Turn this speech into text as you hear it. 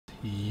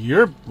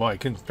well, I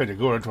couldn't fit to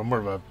go into more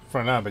of a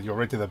front on, but you're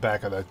right to the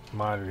back of the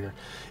monitor here.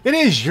 It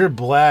is your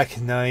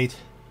Black Knight.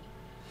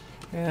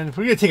 And if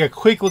we're going to take a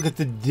quick look at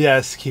the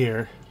desk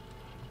here,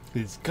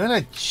 it's going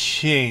to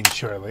change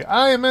shortly.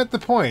 I am at the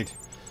point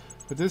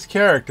with this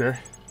character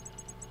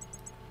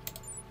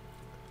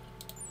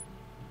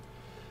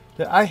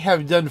that I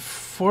have done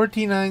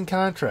 49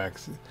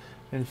 contracts.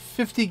 And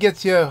 50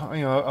 gets you,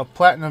 a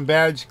platinum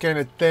badge kind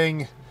of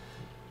thing.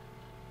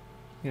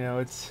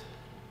 It's...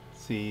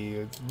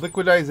 see,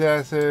 liquidized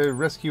asset,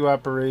 rescue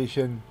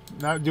operation,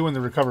 not doing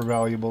the recover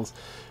valuables.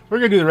 We're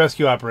going to do the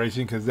rescue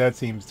operation because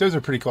those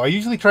are pretty cool. I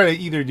usually try to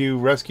either do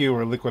rescue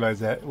or liquidize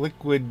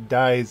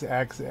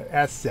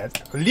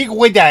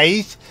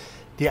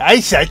the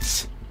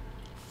assets.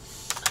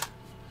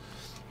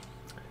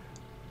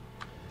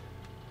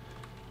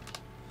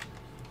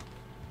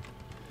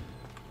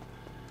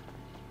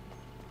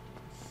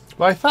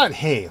 Well, I thought,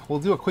 hey, we'll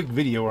do a quick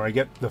video where I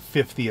get the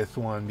 50th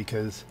one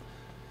because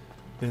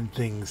then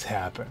things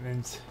happen.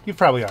 And you've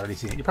probably already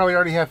seen it. You probably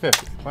already have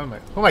 50. Who am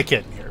I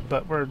kidding here?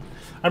 But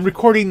I'm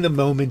recording the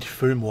moment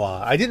for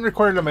moi. I didn't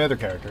record it on my other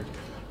character.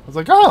 I was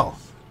like, oh,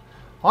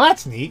 well,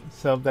 that's neat.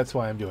 So that's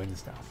why I'm doing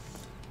this now.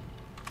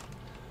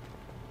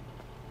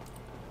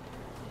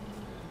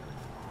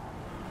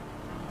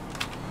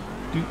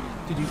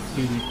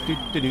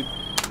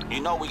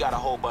 You know we got a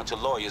whole bunch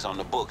of lawyers on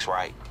the books,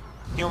 right?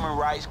 Human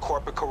rights,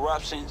 corporate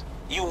corruptions,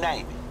 you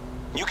name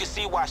it. You can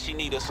see why she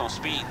need us on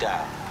speed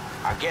dial.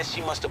 I guess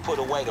she must have put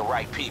away the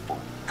right people,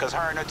 because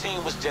her and her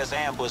team was just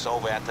ambushed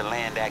over at the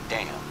Land Act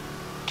Dam.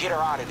 Get her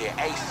out of there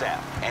ASAP,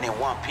 and in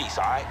one piece,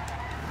 all right?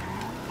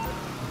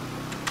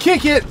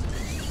 Kick it!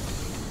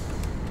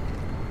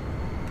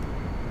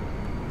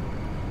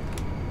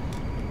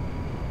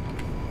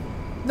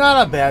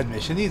 Not a bad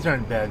mission. These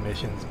aren't bad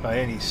missions by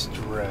any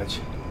stretch.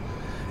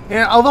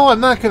 And although I'm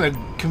not going to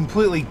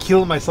completely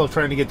kill myself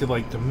trying to get to,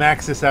 to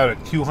max this out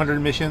at 200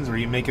 missions where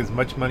you make as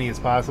much money as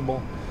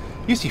possible.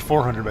 You see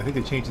 400, but I think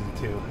they changed it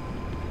to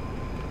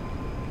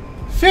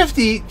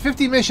 2.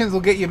 50 missions will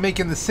get you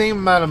making the same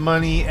amount of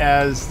money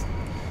as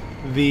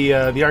the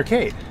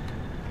arcade.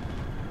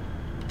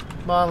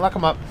 Come on, lock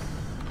them up.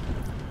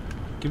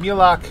 Give me a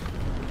lock.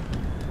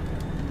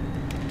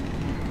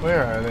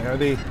 Where are they? Are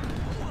they...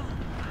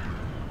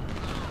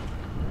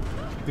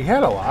 We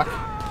had a lock.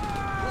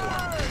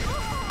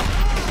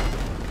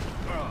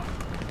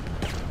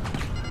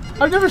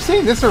 I've never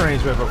seen this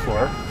arrangement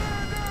before.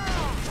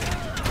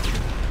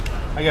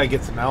 I gotta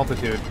get some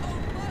altitude.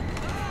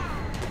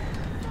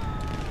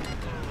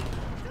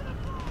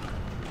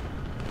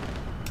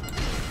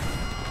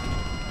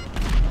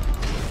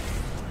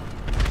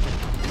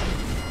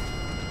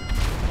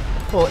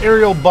 A little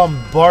aerial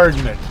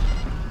bombardment.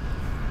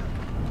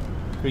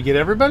 Did we get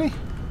everybody?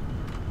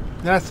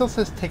 No, it still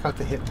says take out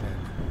the hitman.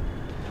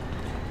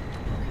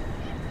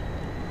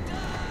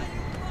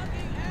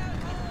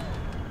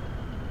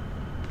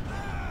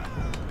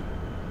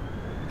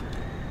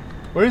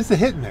 Where's the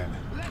hitman?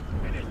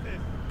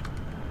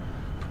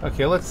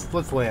 Okay,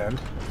 let's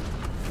land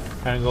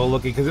and go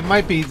looking because it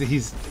might be that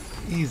he's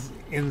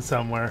in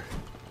somewhere.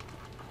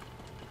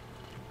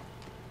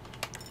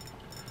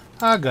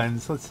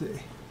 Guns. Let's see.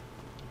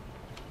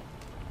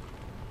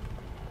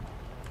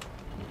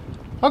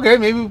 Okay,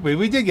 maybe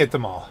we did get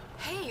them all.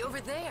 Hey,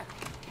 over there.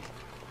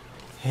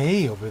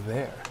 Hey, over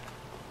there.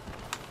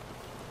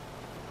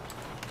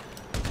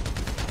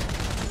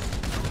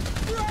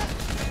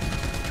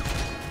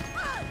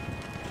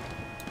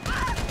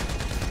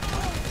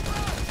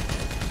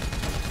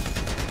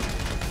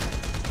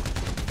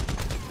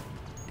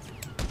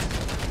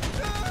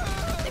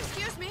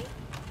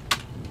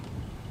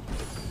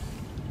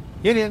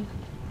 Get in.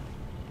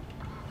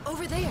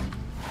 Over there.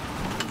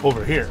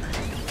 Over here.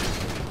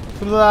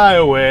 Fly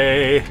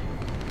away.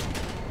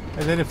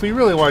 And then if we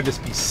really want to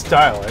just be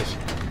stylish...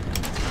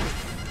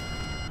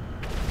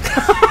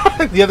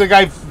 the other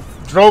guy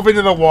drove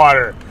into the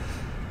water.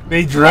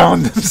 They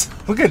drowned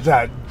themselves. Look at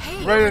that.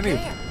 Hey, right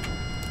underneath.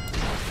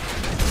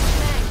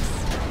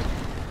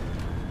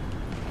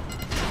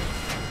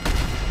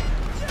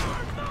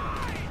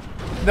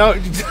 No.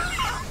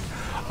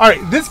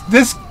 Alright,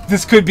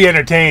 this could be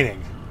entertaining.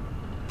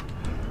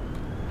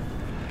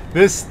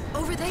 This...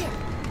 Over there.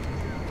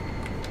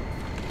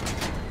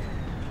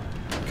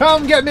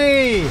 Come get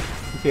me!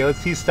 Okay,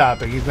 he's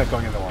stopping. He's not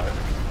going in the water.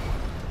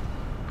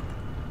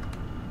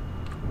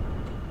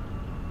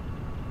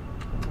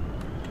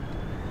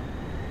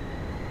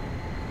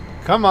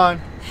 Come on.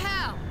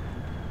 How?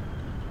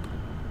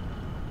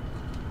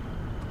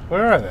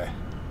 Where are they?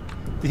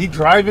 Did he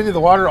drive into the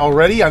water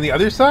already on the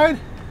other side?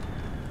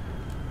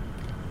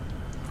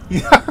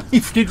 Yeah,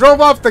 he drove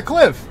off the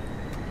cliff.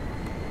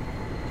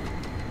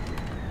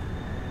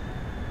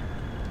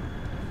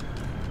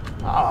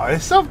 Oh,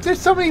 there's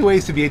so many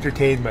ways to be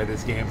entertained by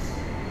this game.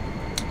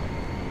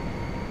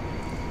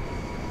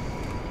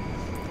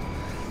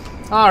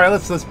 All right,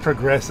 let's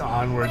progress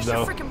onward. What's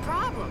though. your freaking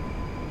problem?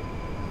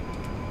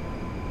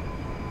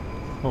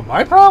 Oh,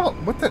 my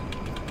problem? What the?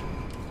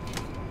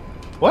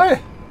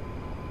 What?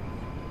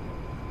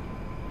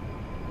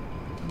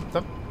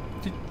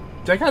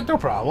 I got no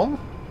problem.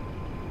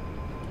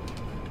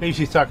 Maybe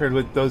she's talking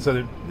with those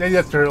other... Maybe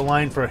that's her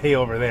line for hey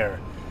over there.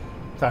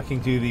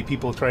 Talking to the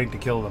people trying to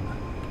kill them.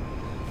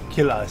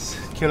 Kill us.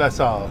 Kill us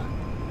all.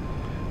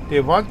 They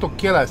want to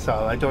kill us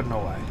all. I don't know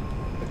why.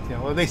 But, you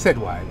know, well, they said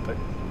why, but...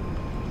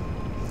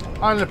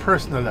 On a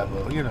personal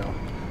level, you know.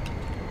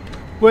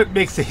 What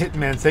makes a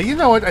hitman say, you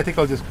know what, I think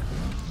I'll just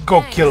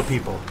go kill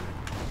people.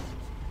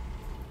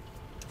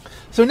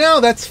 So now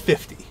that's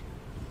 50.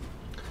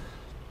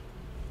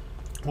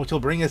 Which will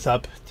bring us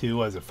up to,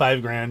 what is it,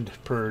 $5,000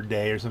 per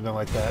day or something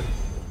like that.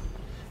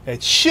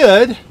 It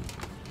should...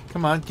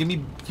 Come on, give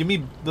me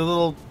the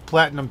little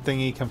platinum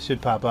thingy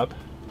should pop up.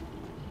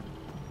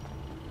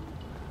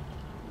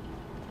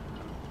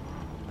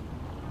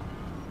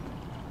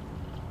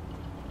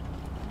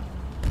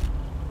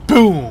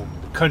 Boom!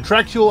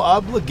 Contractual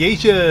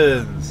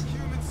obligations.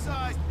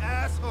 Human-sized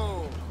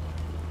asshole.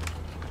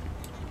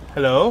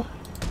 Hello?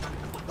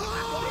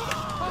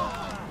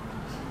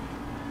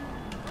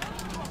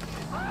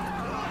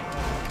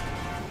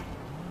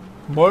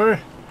 More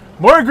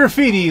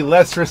graffiti,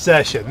 less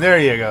recession. There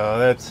you go.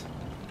 That's.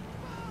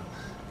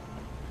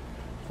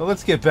 Well,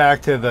 let's get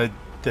back to the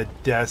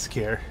desk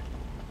here.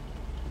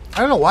 I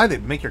don't know why they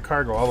make your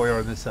car go all the way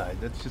over this side.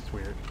 That's just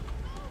weird.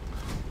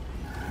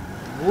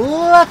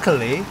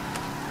 Luckily,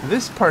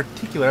 this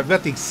particular, I've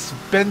got the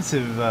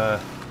expensive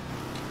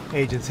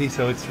agency,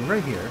 so it's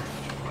right here.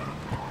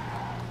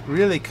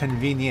 Really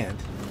convenient.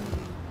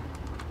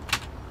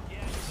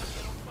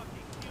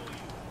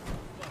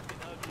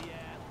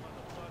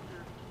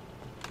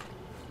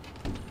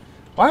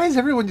 Why is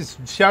everyone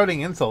just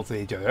shouting insults at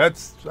each other?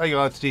 That's, you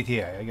know, that's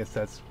GTA. I guess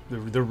that's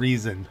the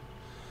reason.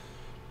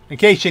 In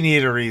case you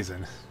need a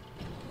reason.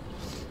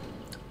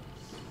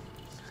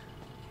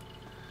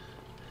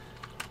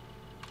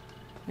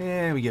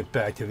 And we get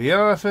back to the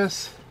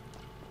office.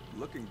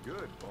 Looking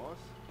good, boss.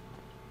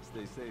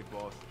 Stay safe,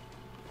 boss.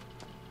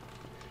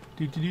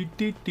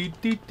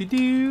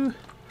 Do.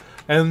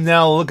 And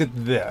now look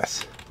at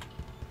this.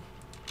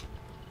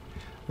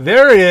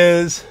 There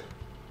is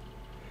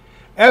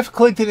F.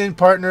 Clinton and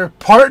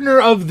Partner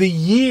of the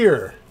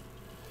Year.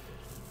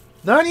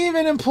 Not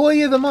even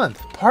Employee of the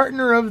Month.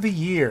 Partner of the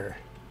Year.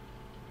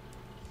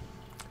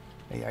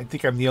 I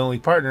think I'm the only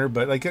partner,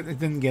 but like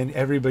then again,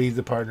 everybody's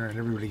a partner and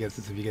everybody gets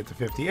this if you get to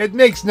 50. It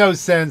makes no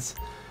sense.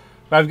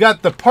 But I've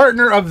got the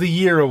Partner of the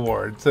Year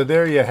award, so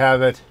there you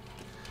have it.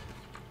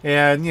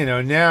 And you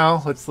know,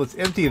 now let's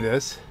empty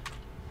this.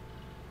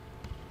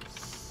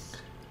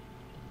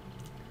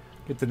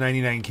 Get the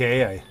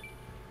 99K I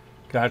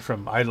got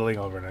from idling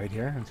overnight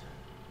here. And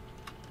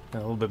a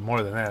little bit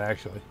more than that,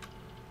 actually.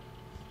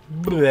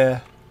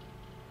 Bleh.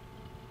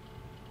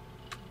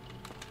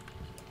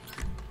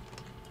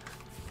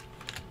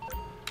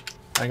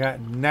 I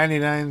got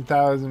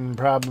 99,000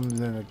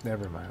 problems in it.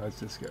 Never mind. Let's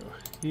just go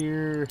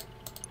here.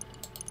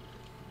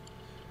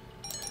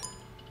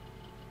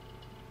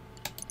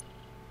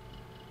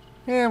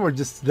 And we're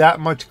just that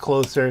much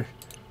closer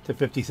to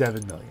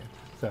 57 million.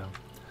 So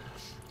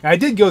I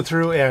did go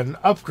through and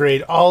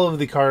upgrade all of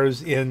the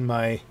cars in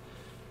my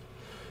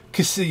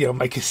casino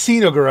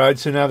garage,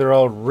 so now they're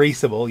all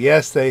raceable.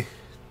 Yes,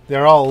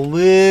 they're all a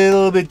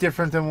little bit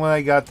different than when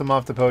I got them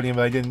off the podium,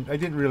 but I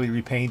didn't really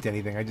repaint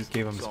anything. I just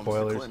gave them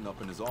spoilers. Mr. Clinton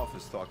up in his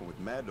office talking with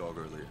Mad Dog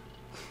earlier.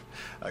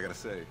 I gotta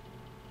say,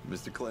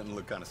 Mr. Clinton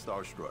looked kind of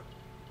starstruck.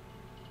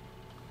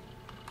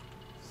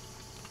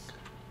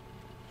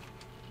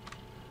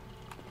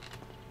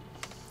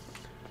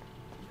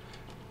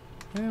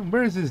 And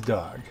where's his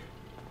dog?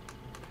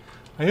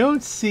 I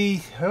don't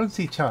see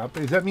Chomp.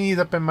 Does that mean he's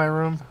up in my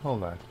room?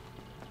 Hold on.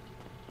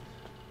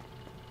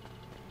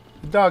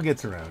 The dog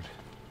gets around.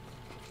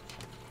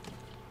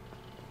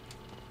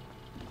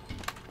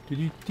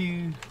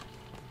 Do-do-do.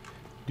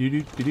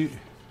 Do-do-do-do.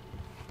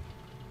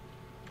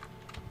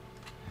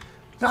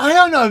 Now, I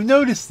don't know. I've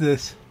noticed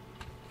this.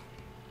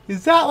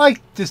 Is that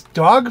like just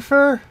dog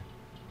fur?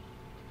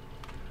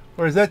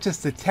 Or is that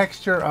just the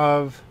texture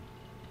of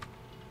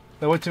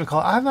the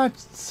whatchamacallit? I'm not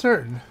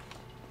certain.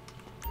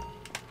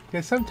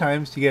 Because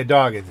sometimes you get a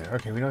dog in there.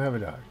 Okay, we don't have a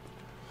dog.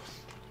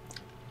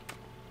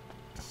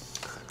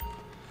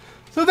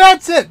 So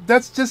that's it.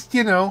 That's just,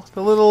 you know,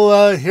 the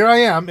little, here I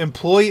am,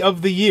 Employee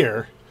of the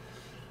Year.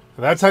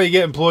 That's how you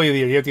get Employee of the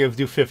Year. You have to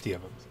do 50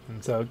 of them.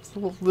 And so it's a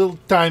little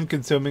time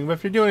consuming, but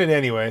if you're doing it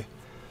anyway,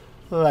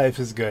 life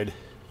is good.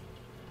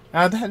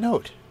 On that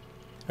note,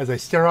 as I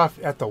stare off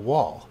at the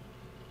wall,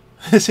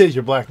 this is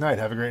your Black Knight.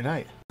 Have a great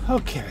night.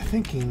 Okay,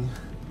 thinking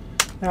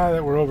now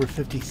that we're over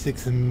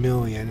 56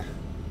 million,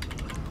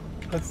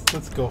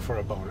 let's go for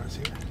a bonus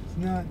here. It's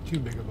not too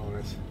big a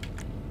bonus.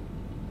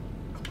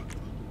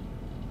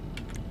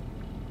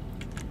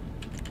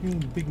 Any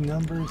big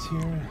numbers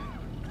here?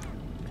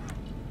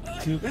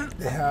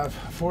 2.5,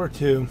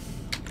 4-2.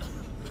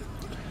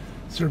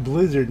 Sir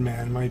Blizzard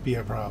Man might be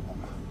a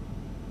problem.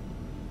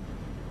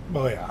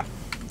 Oh yeah.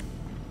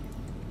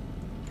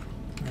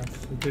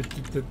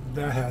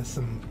 That has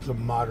some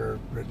moderate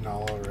written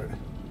all over it.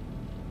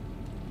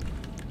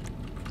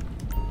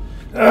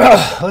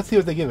 Let's see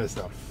what they give us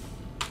though.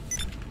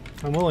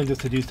 I'm willing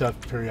just to do stuff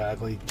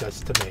periodically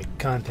just to make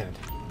content.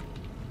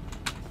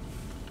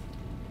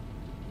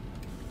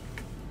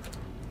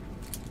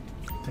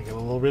 Take a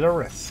little bit of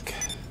risk.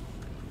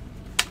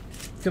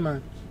 Come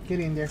on, get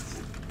in there.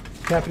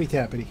 Tappity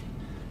tappity.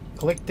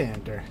 Click to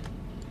enter.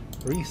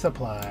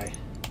 Resupply.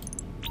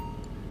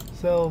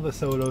 Sell the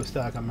Soto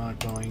stock amount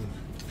going.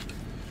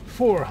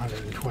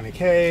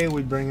 420k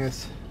would bring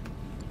us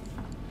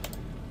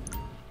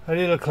a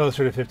little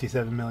closer to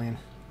 57 million.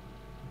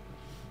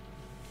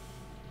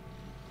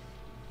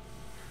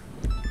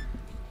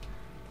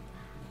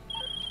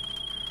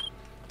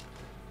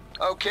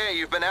 Okay,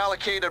 you've been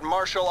allocated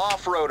martial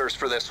off-roaders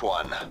for this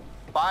one.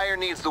 Buyer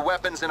needs the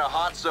weapons in a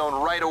hot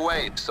zone right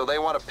away, so they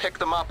want to pick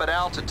them up at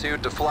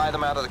altitude to fly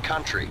them out of the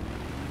country.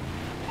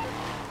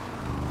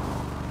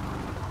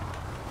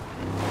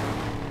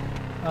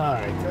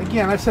 Alright,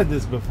 again, I've said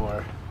this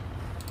before.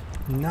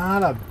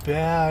 Not a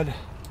bad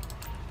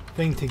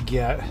thing to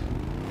get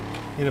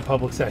in a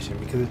public session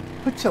because it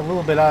puts you a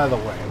little bit out of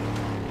the way.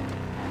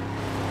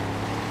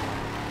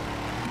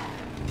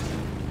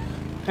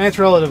 And it's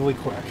relatively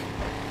quick.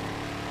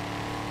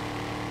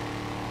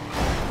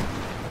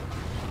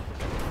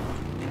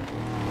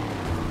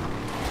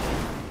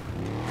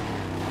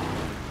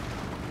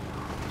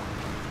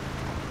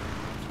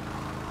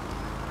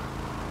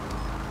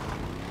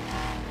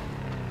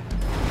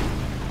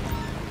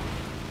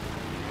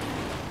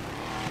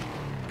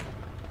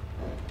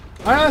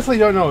 I honestly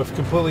don't know if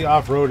completely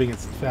off-roading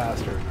is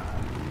faster or not.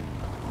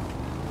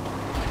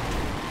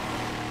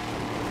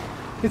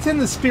 It's in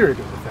the spirit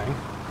of the thing.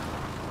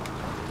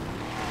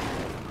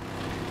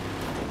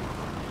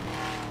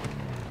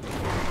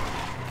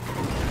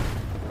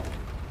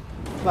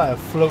 A lot of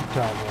float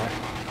time there.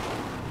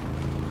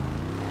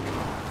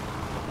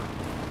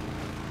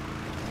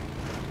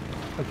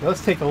 Okay,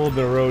 let's take a little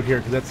bit of road here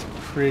because that's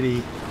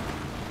pretty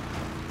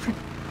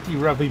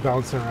roughly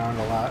bouncing around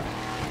a lot.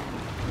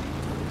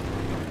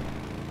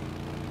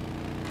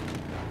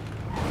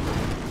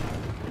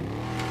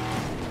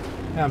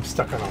 I'm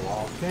stuck on a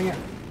wall. Dang it.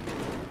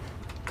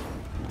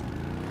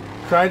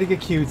 Try to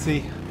get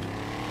cutesy.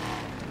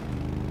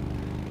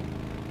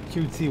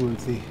 Cutesy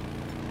wootsy.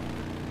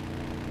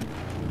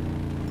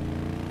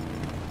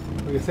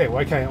 Like I say,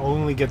 why can't I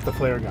only get the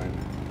flare gun?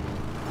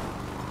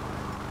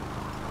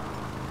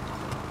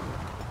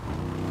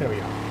 There we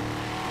go.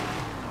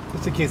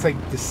 Just in case I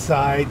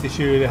decide to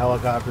shoot at a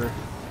helicopter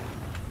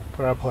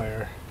for a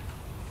player.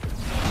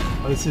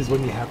 Oh, this is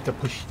when you have to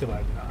push the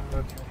button on.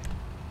 Okay.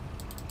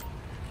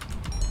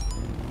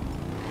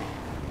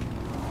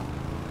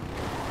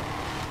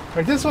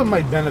 Alright, this one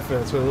might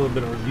benefit us with a little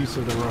bit of use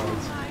of the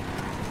roads.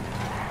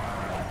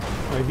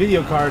 My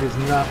video card is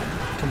not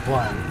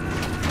compliant.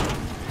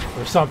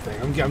 Or something.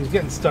 I'm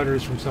getting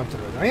stutters from something.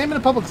 I am in a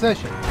public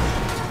session.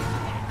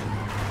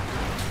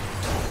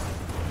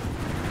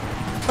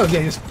 Oh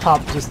yeah, just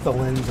pop just the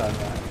lens on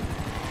that.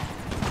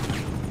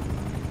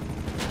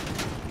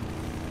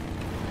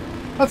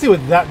 Let's see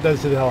what that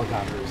does to the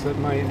helicopters. That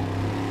might...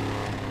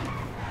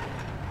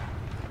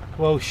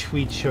 Whoa,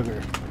 sweet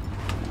sugar.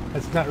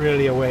 That's not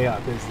really a way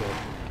up, is there?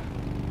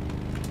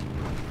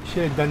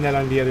 Should have done that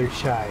on the other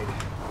side.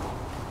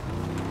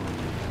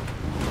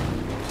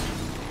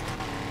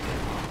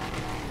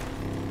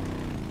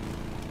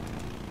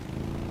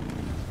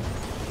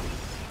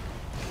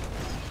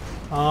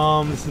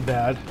 This is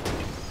bad.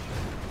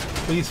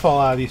 Please fall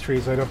out of these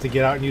trees so I don't have to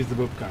get out and use the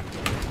boop gun.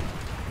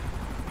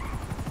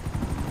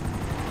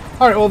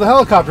 Alright, well the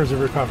helicopters have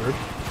recovered.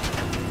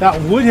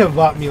 That would have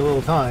bought me a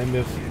little time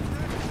if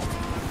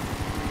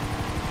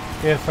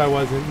I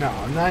wasn't... No,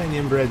 I'm not an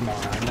inbred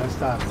moron. No,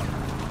 stop it.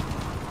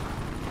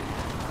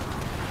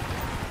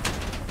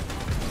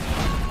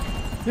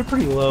 They're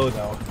pretty low,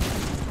 though.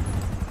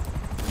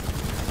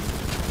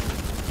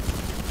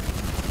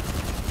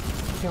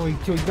 Can we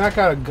knock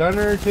out a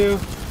gunner or two?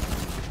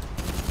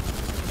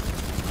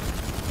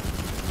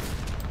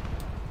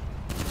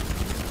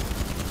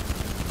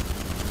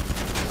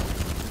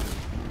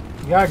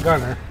 You got a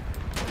gunner.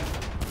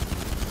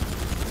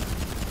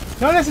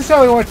 Don't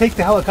necessarily want to take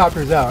the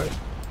helicopters out.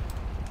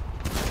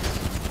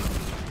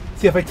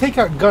 See, if I take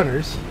out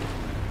gunners,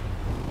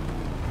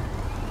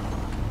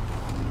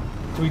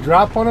 do we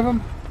drop one of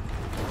them?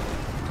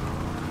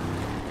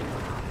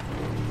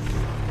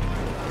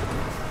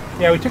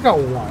 Yeah, we took out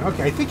one.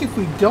 Okay, I think if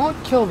we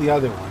don't kill the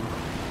other one,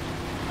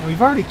 and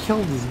we've already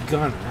killed his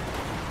gunner,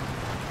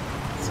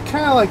 it's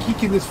kind of like he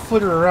can just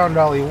flitter around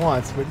all he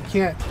wants, but he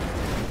can't...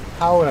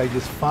 How would I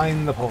just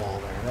find the pole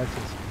there? That's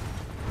just...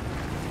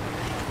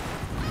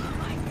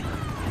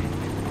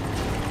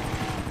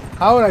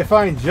 How would I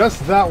find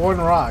just that one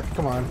rock?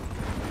 Come on.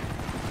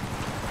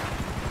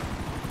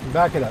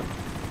 Back it up.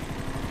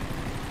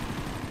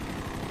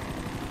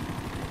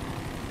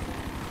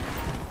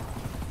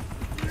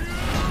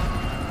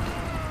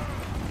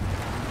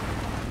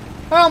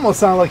 That almost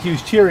sounded like he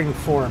was cheering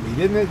for me,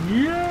 didn't it?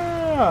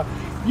 Yeah!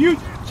 You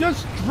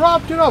just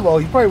dropped it up. Well,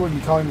 he probably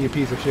wouldn't be calling me a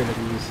piece of shit if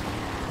he was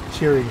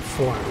cheering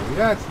for me.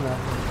 That's not...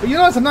 But you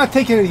notice I'm not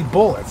taking any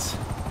bullets.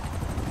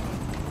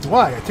 That's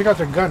why. I took out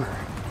their gunner.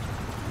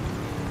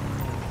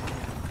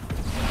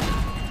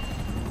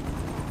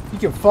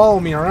 can follow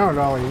me around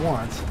all he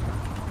wants.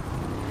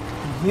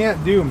 He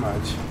can't do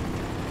much.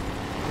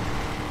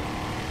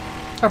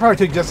 I probably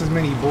took just as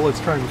many bullets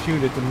trying to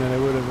shoot at them than I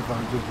would have if I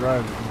was just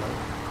driving.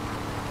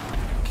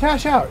 But...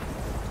 cash out!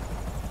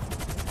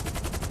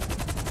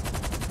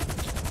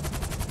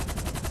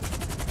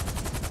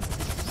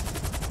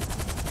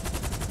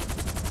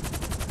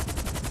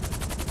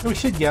 We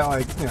should get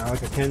like, you know,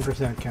 like a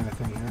 10% kind of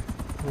thing here.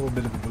 A little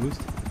bit of a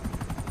boost.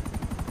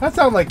 That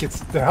sounds like it's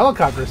the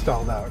helicopter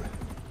stalled out.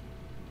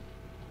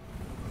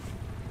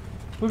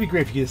 It would be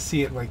great if you could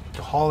see it like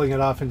hauling it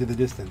off into the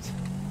distance.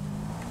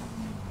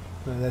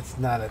 No, that's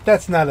not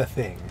a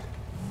thing.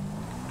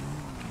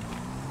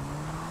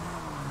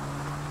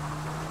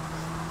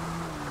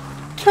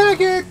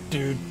 Check it!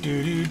 Do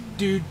do do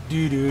do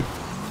do do.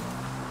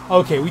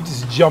 Okay, we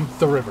just jumped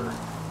the river.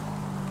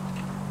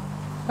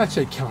 That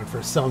should count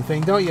for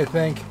something, don't you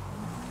think?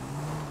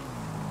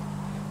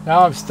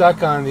 Now I'm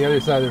stuck on the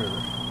other side of the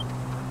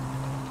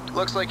river.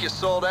 Looks like you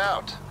sold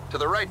out. To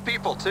the right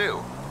people,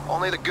 too.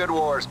 Only the good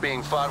war's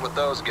being fought with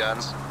those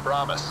guns.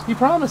 Promise. He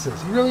promises.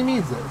 He really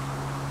means it.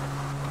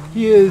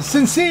 He is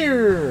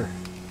sincere!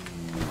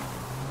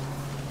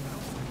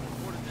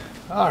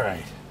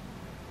 Alright.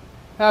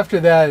 After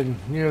that and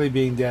nearly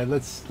being dead,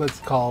 let's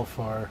call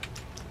for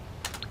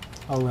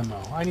a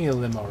limo. I need a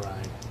limo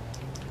ride.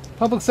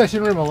 Public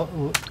session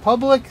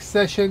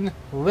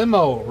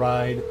limo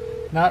ride,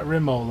 not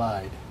Rimo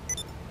ride.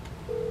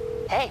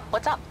 Hey,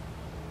 what's up?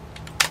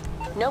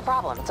 No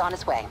problem, it's on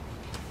its way.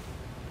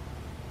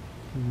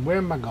 Where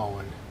am I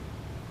going?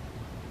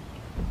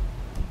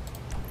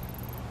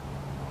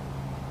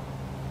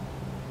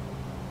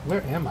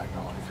 Where am I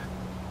going?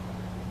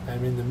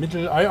 I'm in the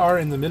middle. I are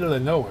in the middle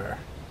of nowhere.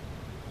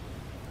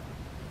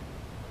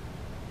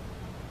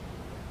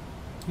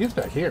 He's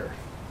back here.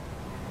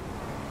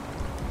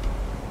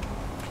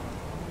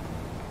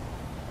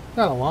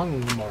 Not a long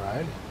limo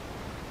ride.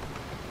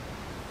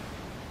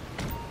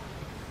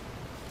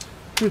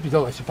 Truth be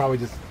told, I should probably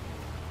just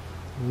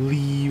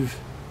leave,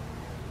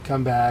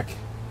 come back.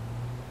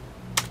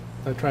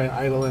 I try and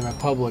idle in a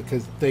public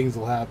because things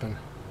will happen.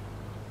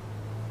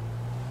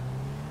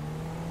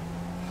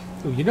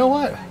 Ooh, you know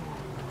what?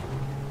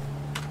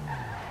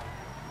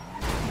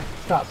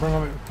 Stop for a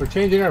moment. We're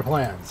changing our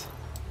plans.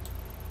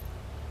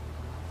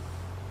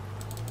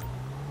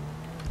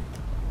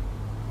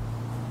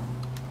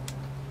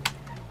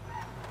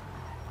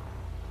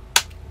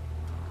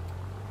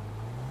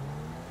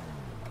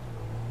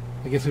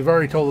 I guess we've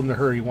already told him to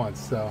hurry once,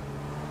 so.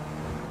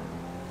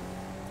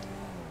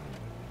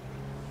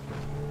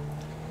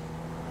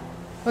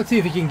 Let's see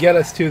if he can get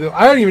us to the...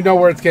 I don't even know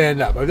where it's going to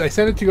end up. I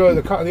sent it to go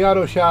to the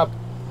auto shop.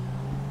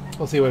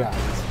 We'll see what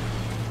happens.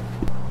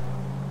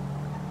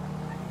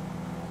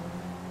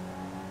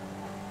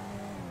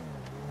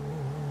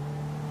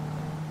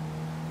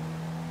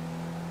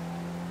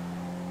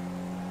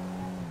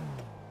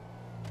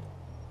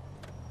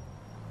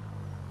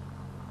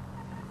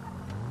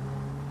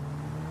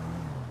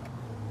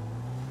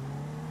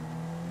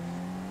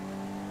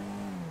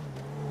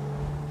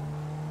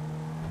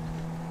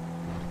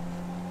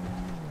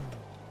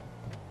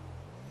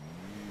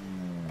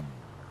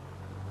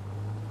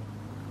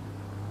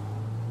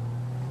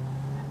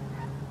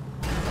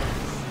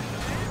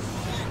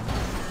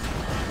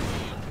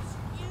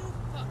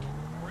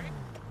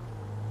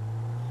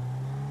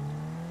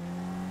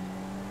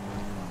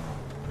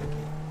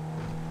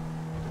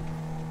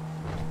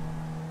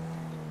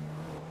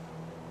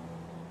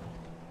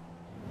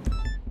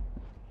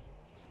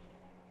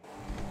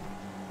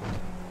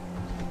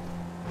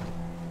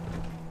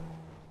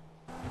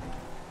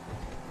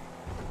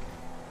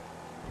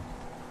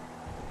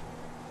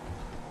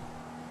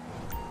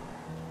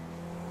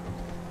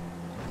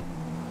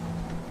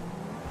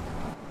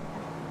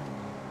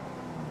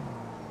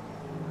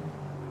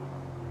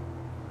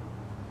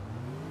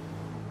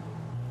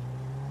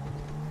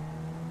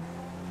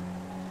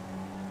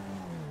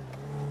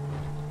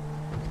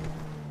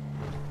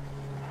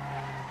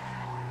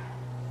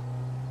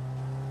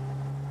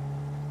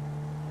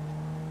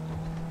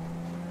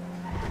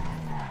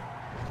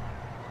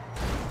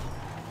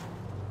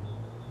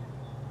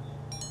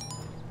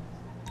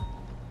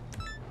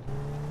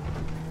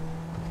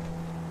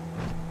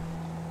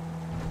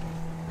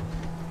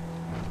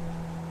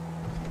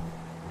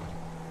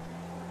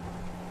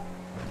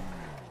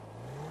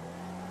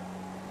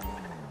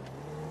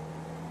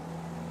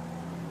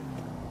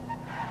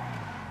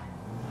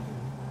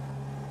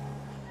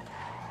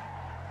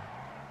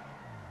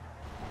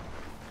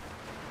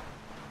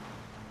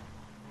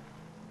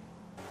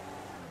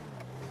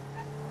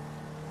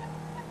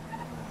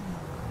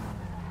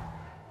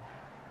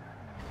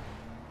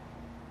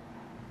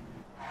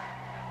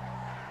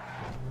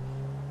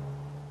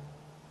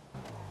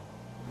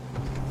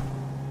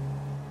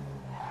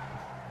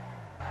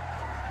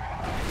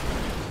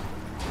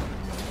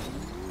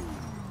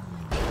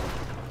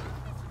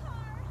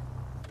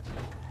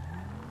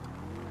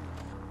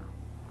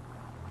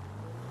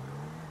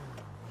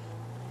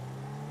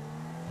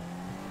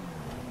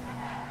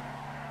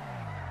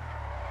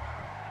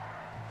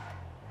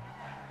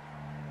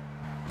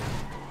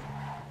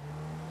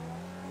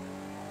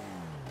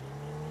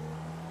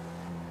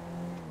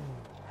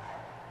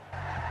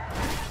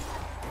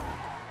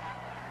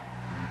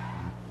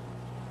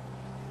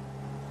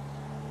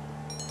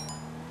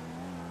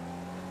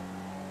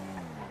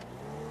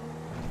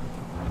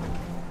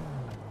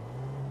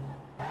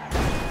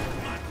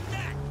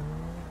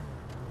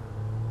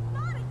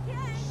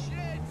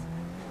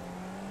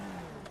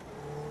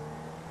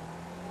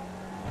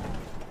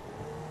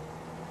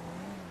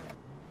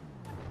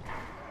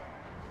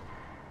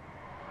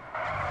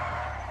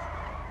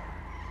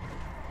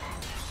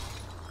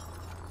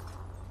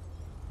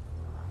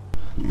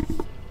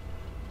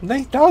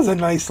 That was a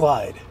nice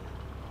slide.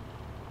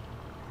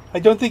 I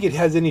don't think it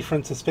has any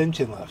front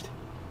suspension left.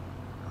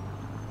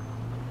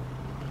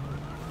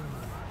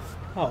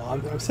 Oh,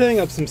 I'm setting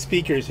up some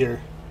speakers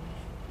here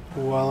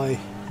while I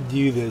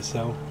do this,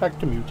 so back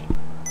to mute.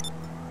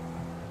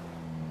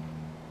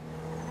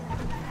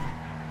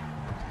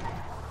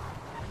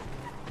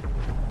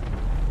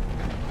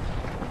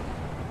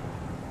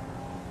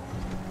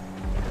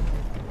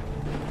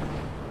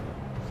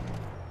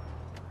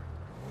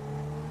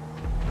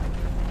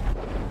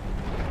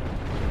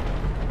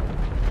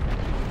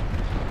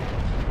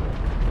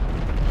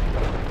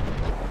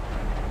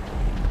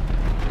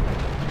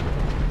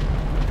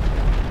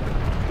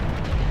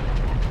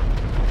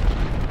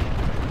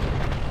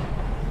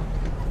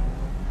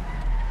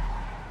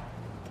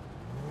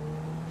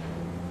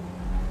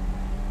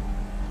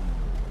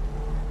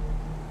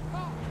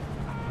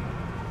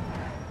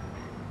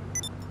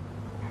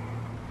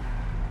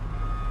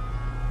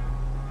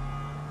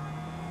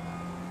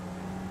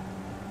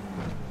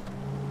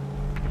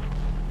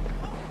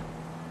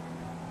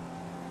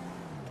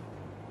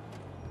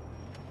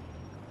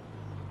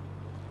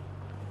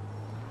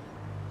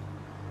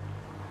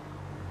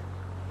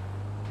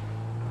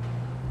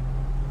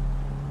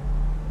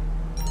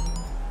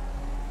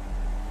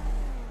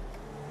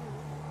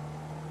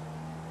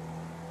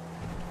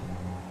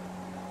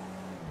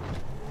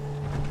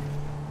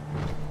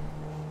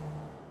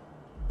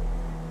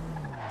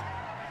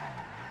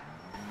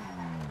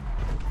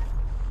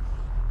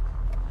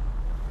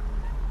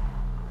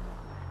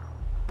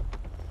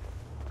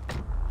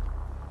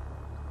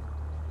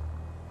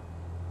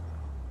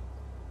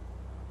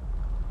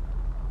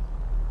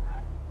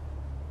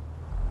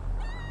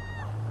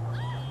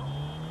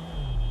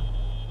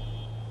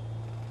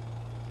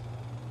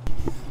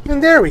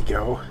 And there we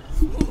go.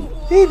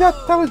 See,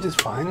 that was just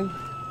fine.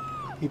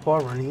 People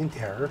are running in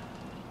terror.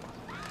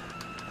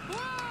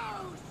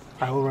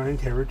 I will run in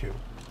terror too.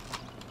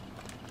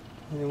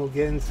 And then we'll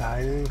get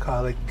inside and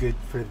call it good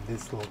for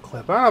this little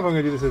clip. I don't know if I'm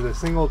going to do this as a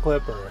single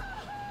clip or,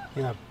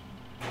 you know,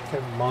 kind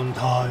of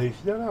montage.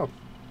 I don't know.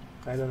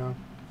 I don't know.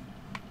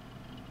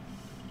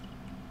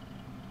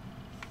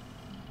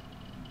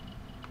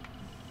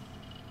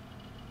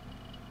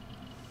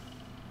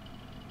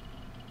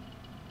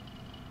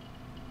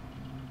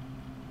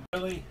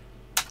 Really?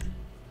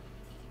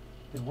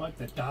 They want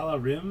the dollar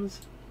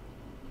rims?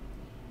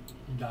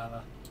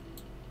 Dollar.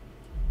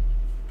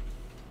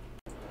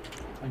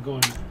 I'm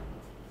going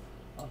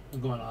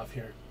off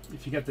here.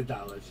 If you get the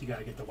dollars, you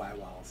gotta get the Y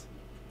walls.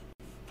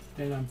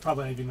 Then I'm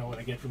probably not even know what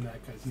I get from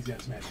that because he's gonna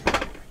smash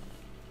it.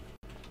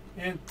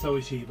 And so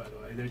is she, by the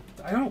way.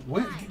 I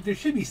don't. There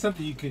should be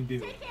something you can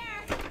do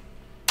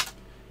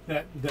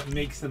that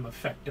makes them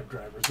effective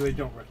drivers, so they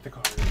don't wreck the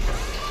car.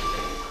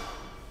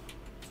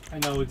 I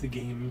know it's a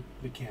game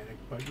mechanic,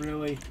 but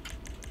really,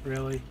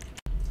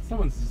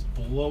 someone's just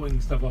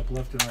blowing stuff up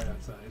left and right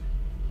outside.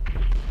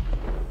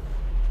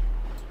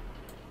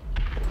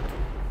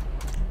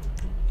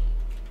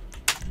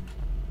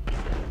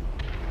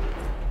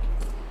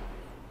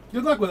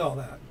 Good luck with all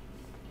that.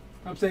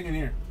 I'm staying in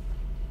here.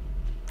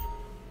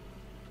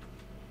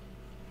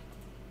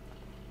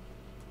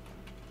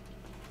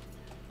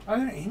 Are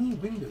there any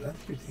windows? I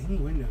think there's any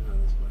windows on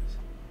this place.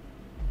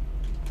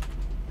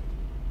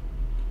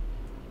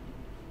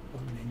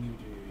 What menu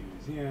do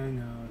you use? Yeah,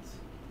 no, it's...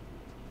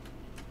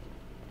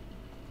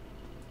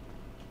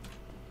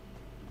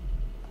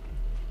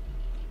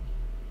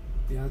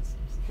 Yeah,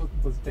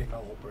 let's take a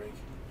little break.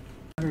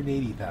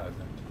 180,000,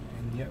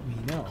 and yet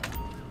we know.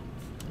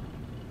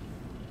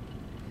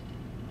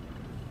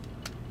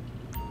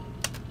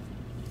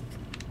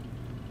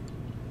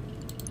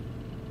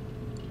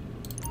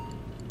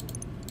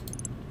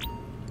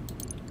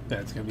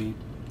 That's going to be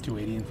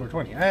 280 and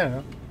 420. I don't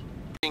know.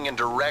 Being in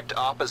direct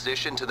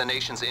opposition to the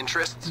nation's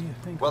interests?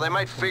 Well, they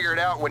might figure it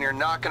out when you're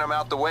knocking them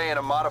out the way in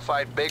a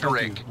modified big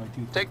rig.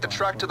 Take the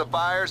truck to the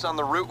buyers on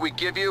the route we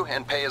give you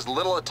and pay as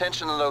little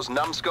attention to those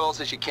numbskulls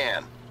as you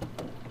can.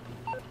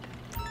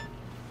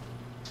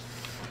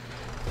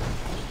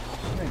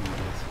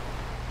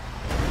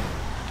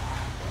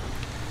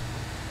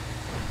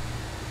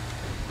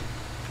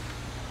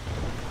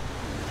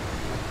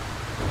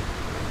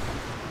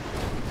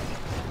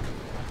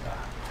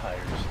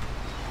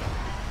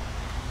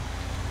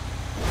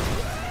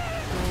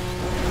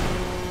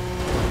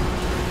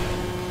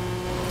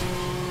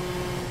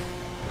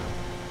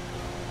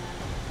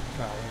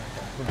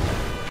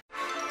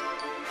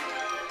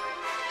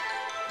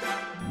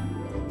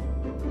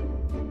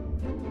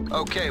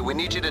 Okay, we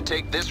need you to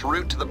take this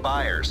route to the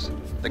buyers.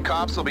 The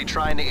cops will be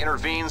trying to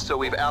intervene, so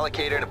we've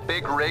allocated a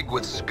big rig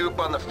with scoop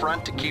on the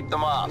front to keep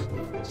them off.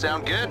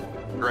 Sound good?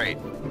 Great.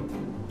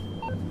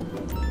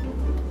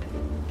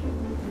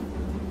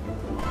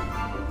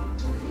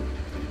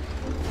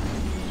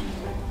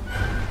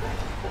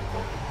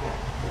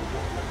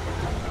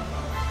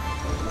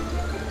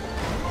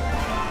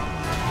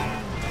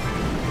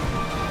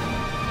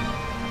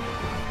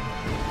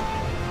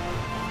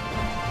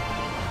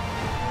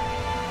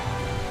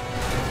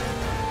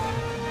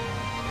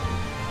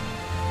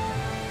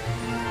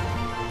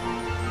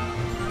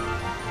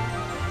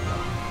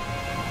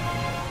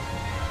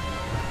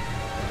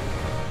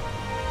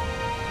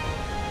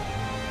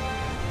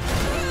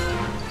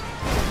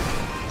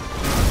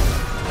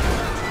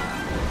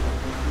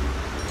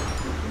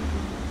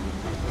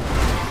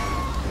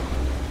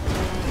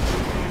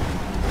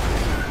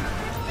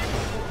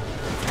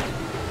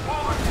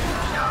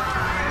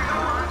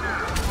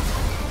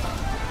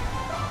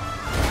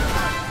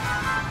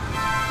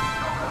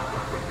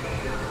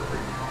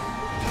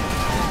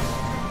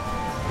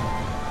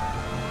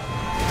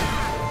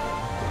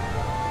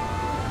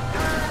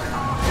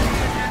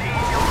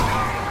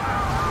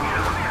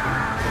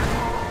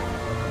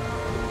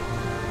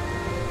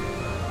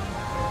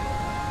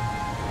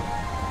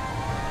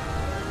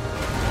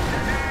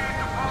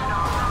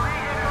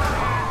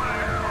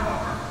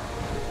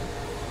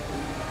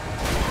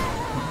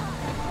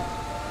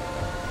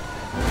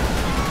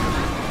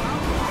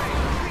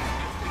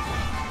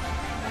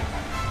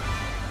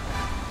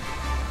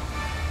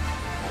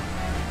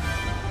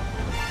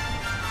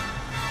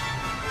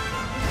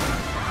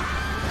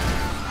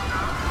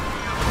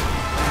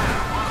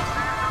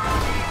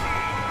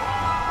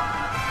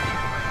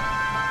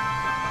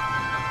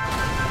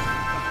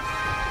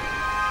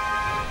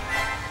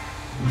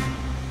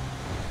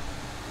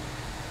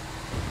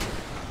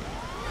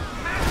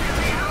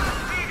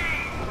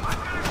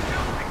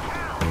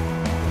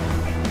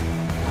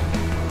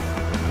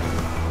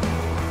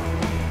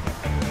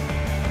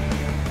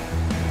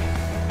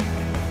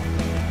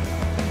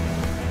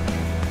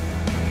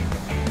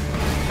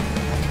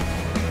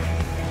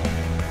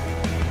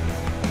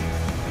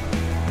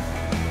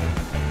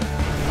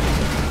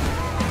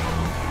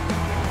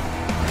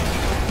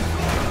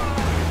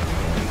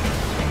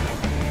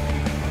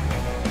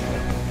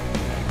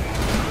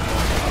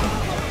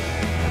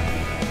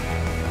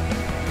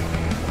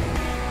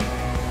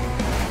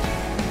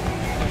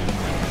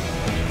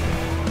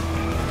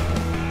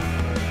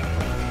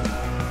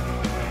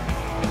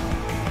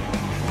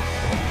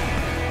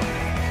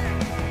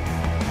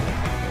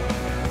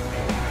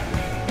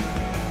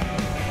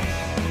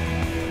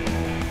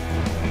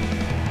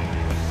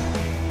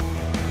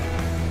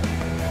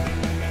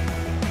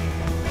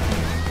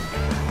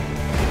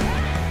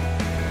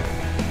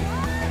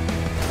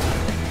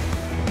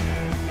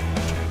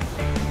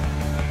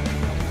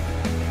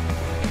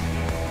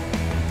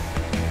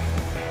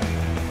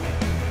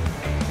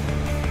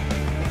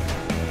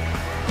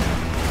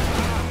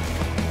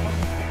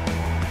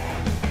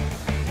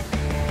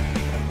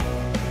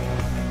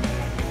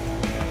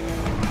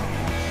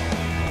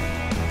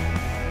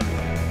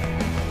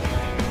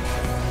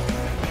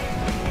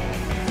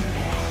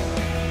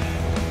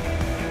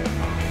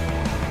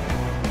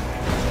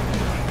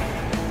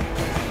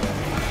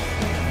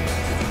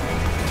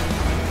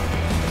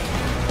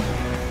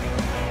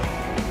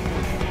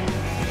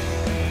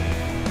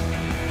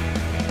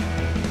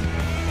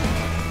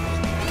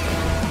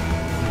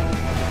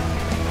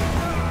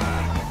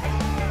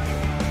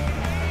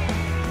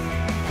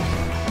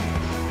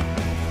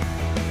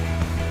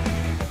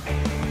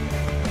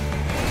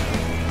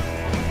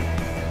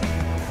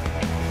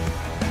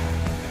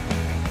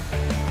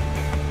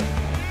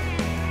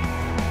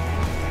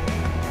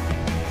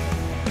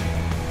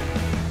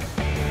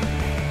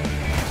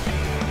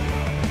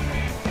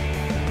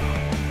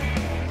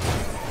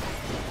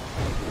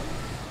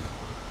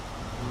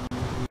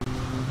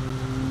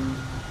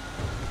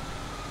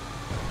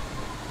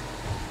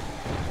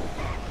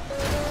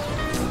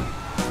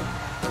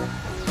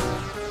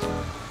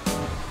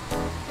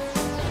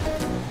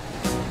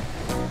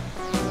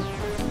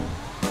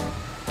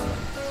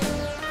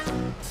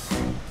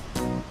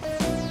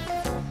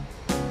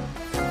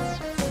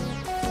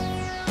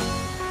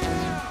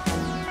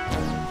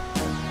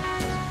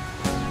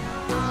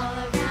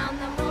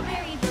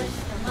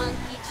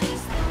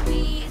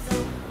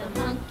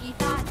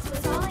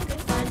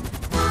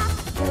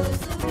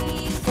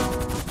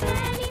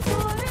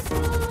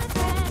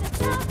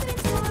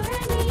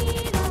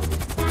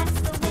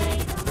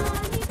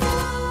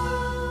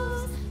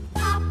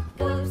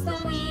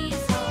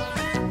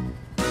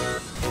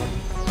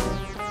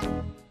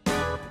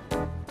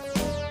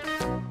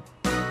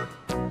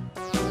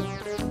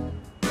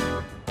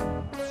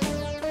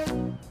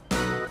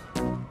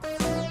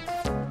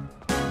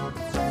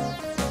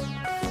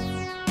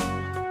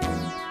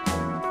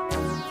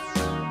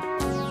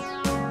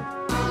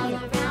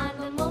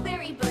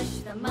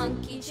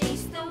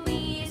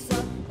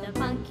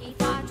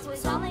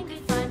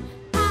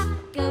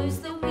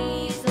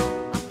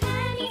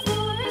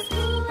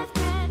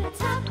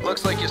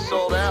 Looks like you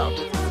sold out.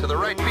 To the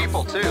right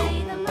people, too.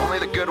 Only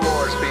the good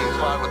wars being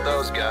fought with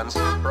those guns.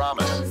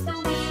 Promise.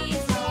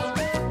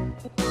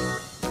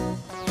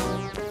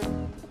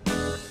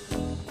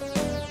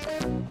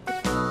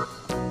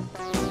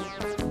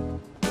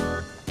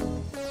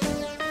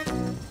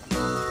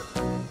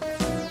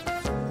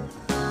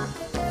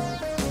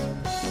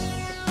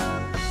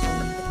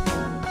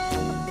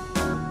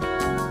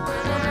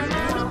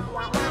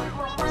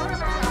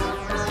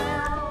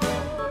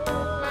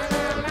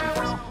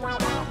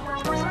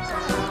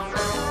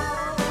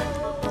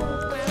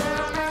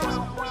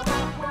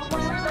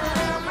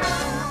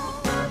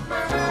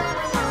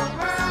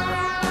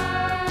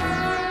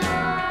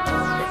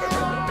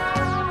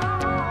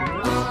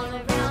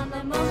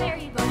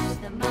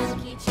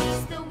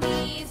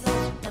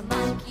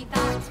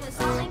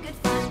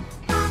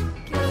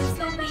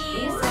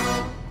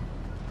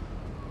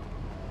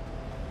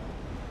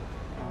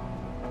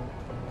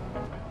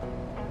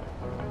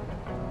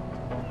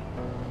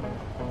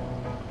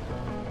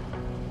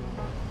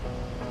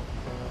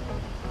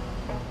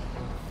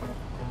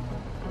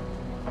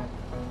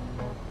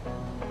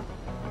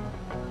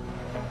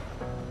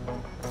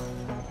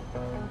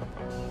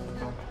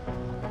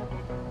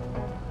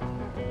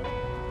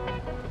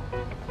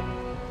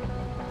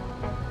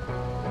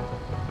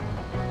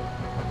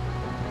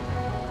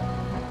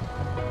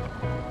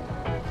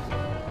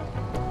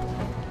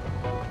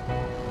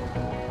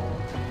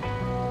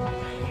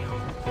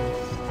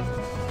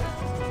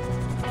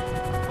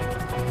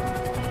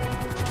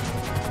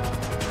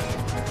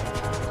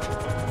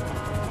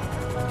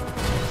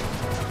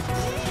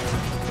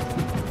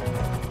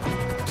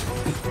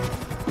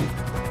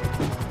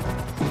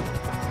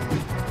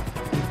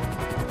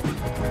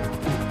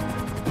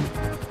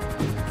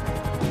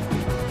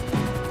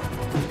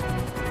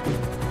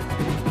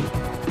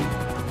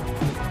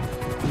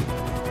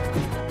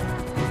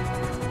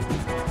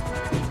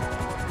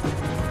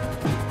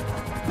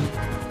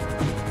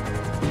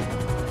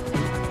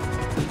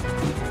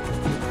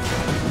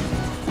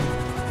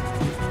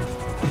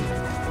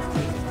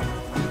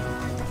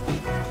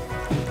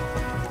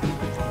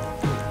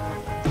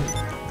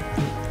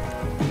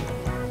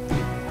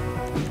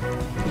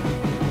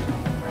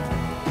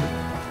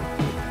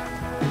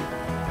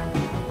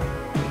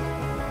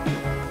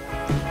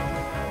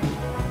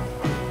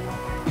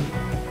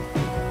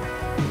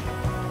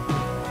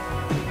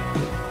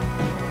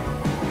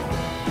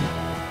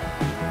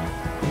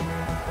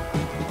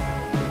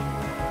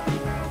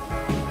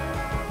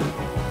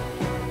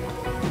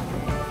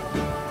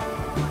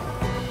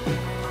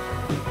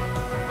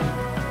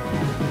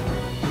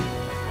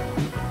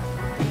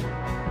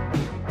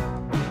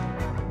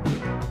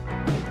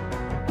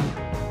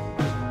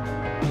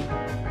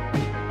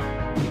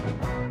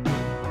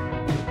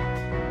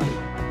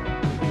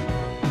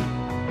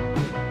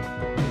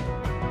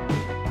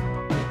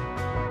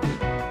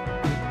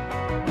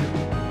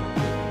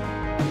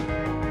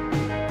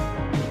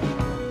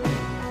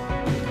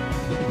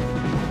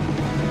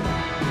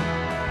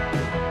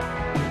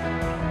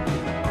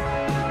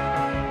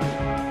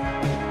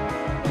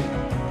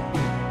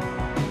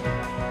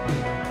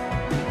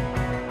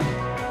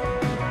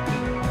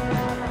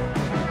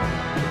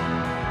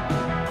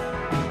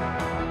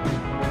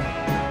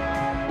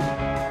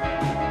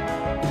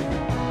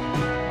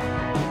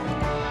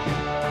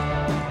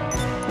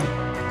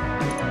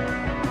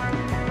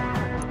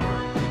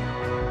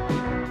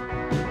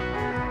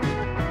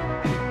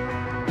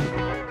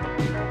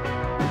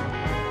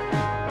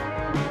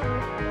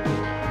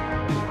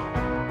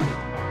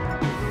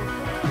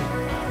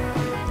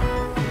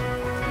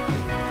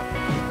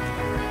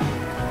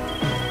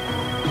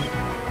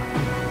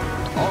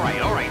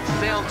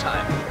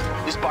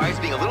 Buyer's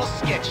being a little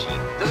sketchy,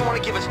 doesn't want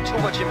to give us too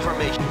much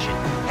information.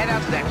 Head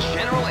out to that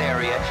general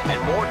area and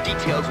more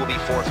details will be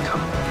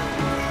forthcoming.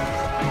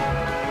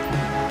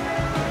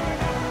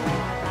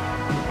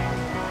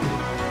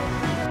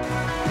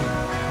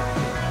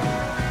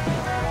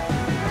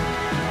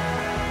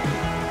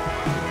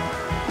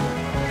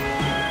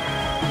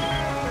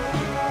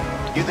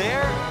 You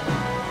there?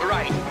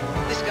 Right.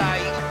 This guy,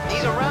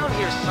 he's around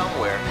here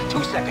somewhere.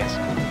 2 seconds.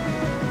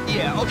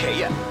 Yeah, okay,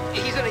 yeah.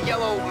 He's in a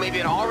yellow, maybe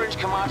an orange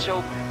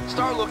Camacho.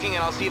 Start looking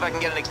and I'll see if I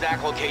can get an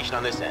exact location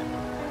on this end.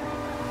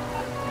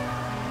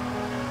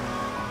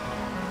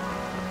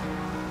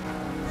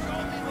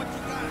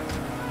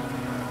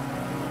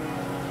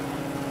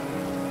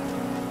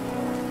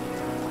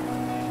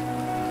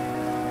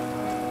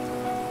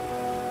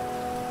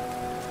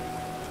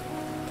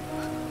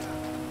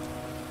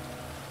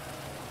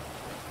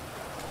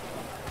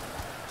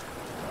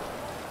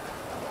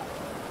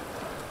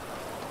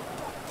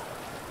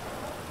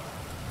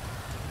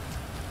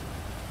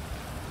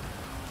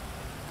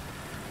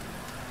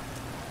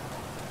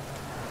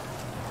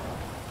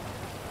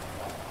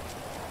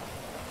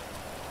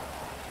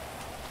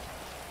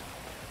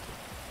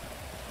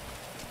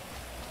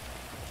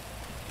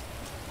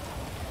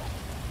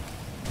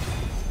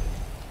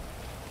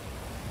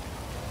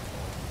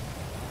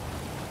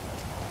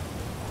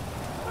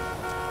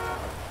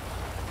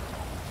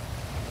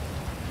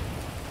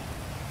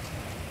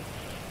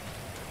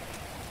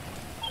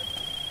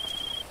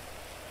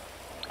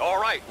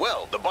 right,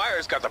 well, the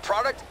buyers got the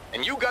product,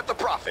 and you got the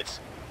profits.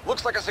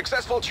 Looks like a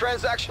successful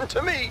transaction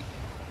to me.